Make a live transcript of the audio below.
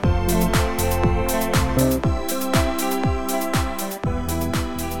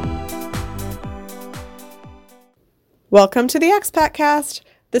Welcome to the Expat Cast.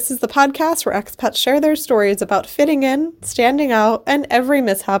 This is the podcast where expats share their stories about fitting in, standing out, and every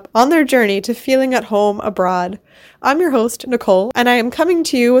mishap on their journey to feeling at home abroad. I'm your host, Nicole, and I am coming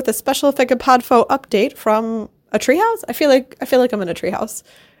to you with a special Figga Podfo update from a treehouse. I feel like I'm in a treehouse.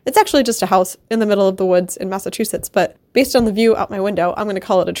 It's actually just a house in the middle of the woods in Massachusetts, but based on the view out my window, I'm going to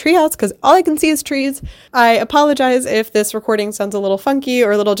call it a treehouse because all I can see is trees. I apologize if this recording sounds a little funky or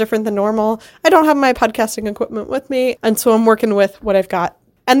a little different than normal. I don't have my podcasting equipment with me, and so I'm working with what I've got.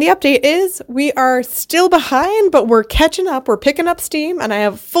 And the update is we are still behind, but we're catching up. We're picking up steam, and I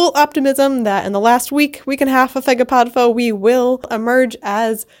have full optimism that in the last week and a half of Figga Podfo, we will emerge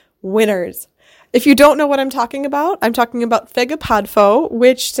as winners. If you don't know what I'm talking about Figga Podfo,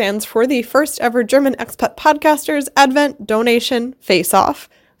 which stands for the first ever German expat podcasters Advent donation face-off.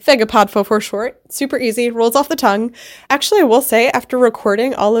 Figga Podfo for short. Super easy, rolls off the tongue. Actually, I will say, after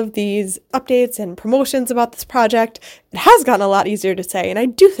recording all of these updates and promotions about this project, it has gotten a lot easier to say, and I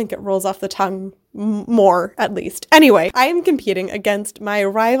do think it rolls off the tongue more, at least. Anyway, I am competing against my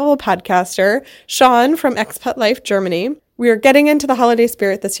rival podcaster, Sean from Expat Life Germany. We are getting into the holiday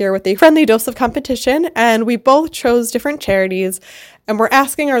spirit this year with a friendly dose of competition, and we both chose different charities, and we're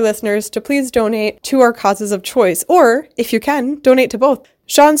asking our listeners to please donate to our causes of choice, or, if you can, donate to both.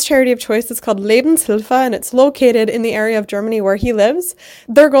 Sean's charity of choice is called Lebenshilfe, and it's located in the area of Germany where he lives.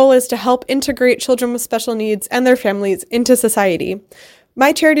 Their goal is to help integrate children with special needs and their families into society.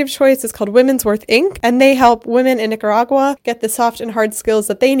 My charity of choice is called Women's Worth Inc., and they help women in Nicaragua get the soft and hard skills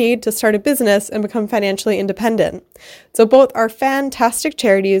that they need to start a business and become financially independent. So both are fantastic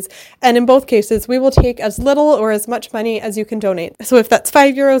charities, and in both cases, we will take as little or as much money as you can donate. So if that's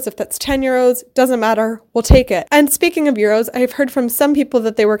 €5, if that's €10, doesn't matter, we'll take it. And speaking of euros, I've heard from some people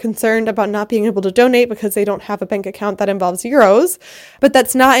that they were concerned about not being able to donate because they don't have a bank account that involves euros, but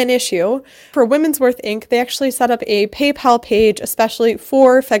that's not an issue. For Women's Worth Inc., they actually set up a PayPal page, especially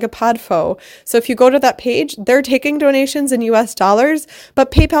for Figga Podfo. So if you go to that page, they're taking donations in US dollars, but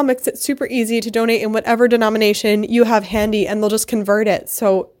PayPal makes it super easy to donate in whatever denomination you have handy, and they'll just convert it.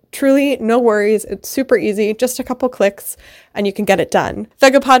 So truly, no worries. It's super easy. Just a couple clicks and you can get it done.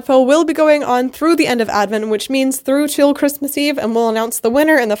 Figga Podfo will be going on through the end of Advent, which means through till Christmas Eve, and we'll announce the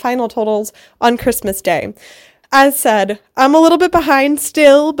winner and the final totals on Christmas Day. As said, I'm a little bit behind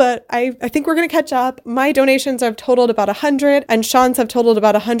still, but I think we're going to catch up. My donations have totaled about 100, and Sean's have totaled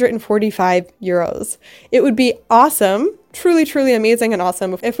about €145. It would be awesome, truly, truly amazing and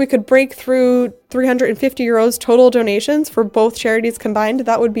awesome, if we could break through €350 total donations for both charities combined.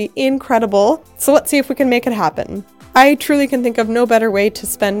 That would be incredible. So let's see if we can make it happen. I truly can think of no better way to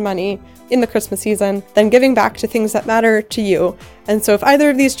spend money in the Christmas season than giving back to things that matter to you. And so if either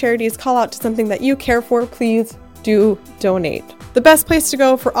of these charities call out to something that you care for, please do donate. The best place to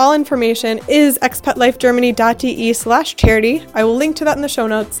go for all information is expatlifegermany.de/charity. I will link to that in the show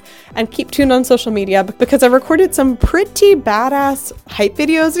notes, and keep tuned on social media because I recorded some pretty badass hype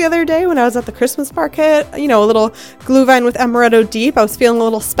videos the other day when I was at the Christmas market. You know, a little Glühwein with Amaretto Deep. I was feeling a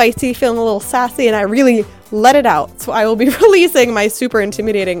little spicy, feeling a little sassy, and I really let it out. So I will be releasing my super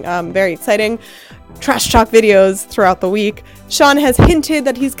intimidating, very exciting trash talk videos throughout the week. Sean has hinted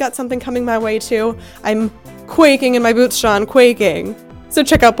that he's got something coming my way too. I'm quaking in my boots, Sean, quaking. So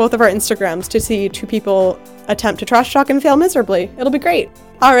check out both of our Instagrams to see two people attempt to trash talk and fail miserably. It'll be great.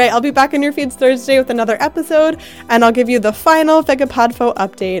 All right, I'll be back in your feeds Thursday with another episode, and I'll give you the final Figga Podfo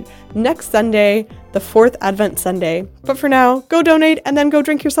update next Sunday, the 4th Advent Sunday. But for now, go donate and then go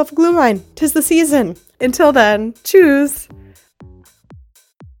drink yourself a Glühwein. 'Tis the season. Until then, tschüss.